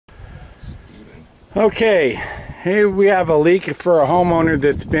Okay, here we have a leak for a homeowner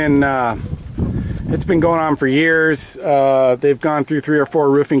that's been it's been going on for years. They've gone through 3 or 4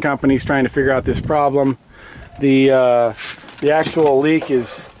 roofing companies trying to figure out this problem. The actual leak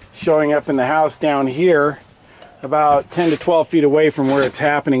is showing up in the house down here, about 10 to 12 feet away from where it's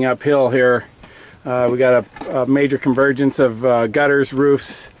happening uphill here. We got a major convergence of gutters,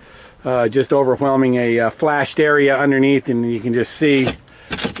 roofs, just overwhelming a flashed area underneath, and you can just see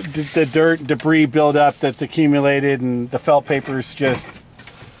the dirt, debris buildup that's accumulated, and the felt paper's just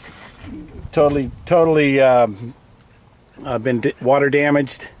totally been water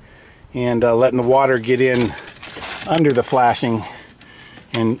damaged, and letting the water get in under the flashing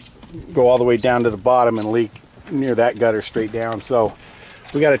and go all the way down to the bottom and leak near that gutter straight down. So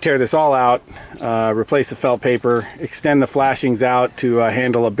we got to tear this all out, replace the felt paper, extend the flashings out to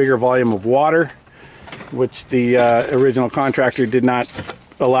handle a bigger volume of water, which the original contractor did not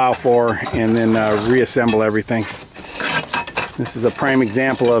allow for, and then reassemble everything. This is a prime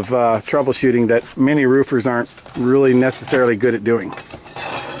example of troubleshooting that many roofers aren't really necessarily good at doing.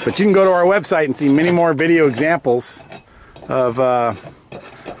 But you can go to our website and see many more video examples of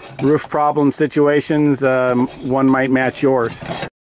roof problem situations. One might match yours.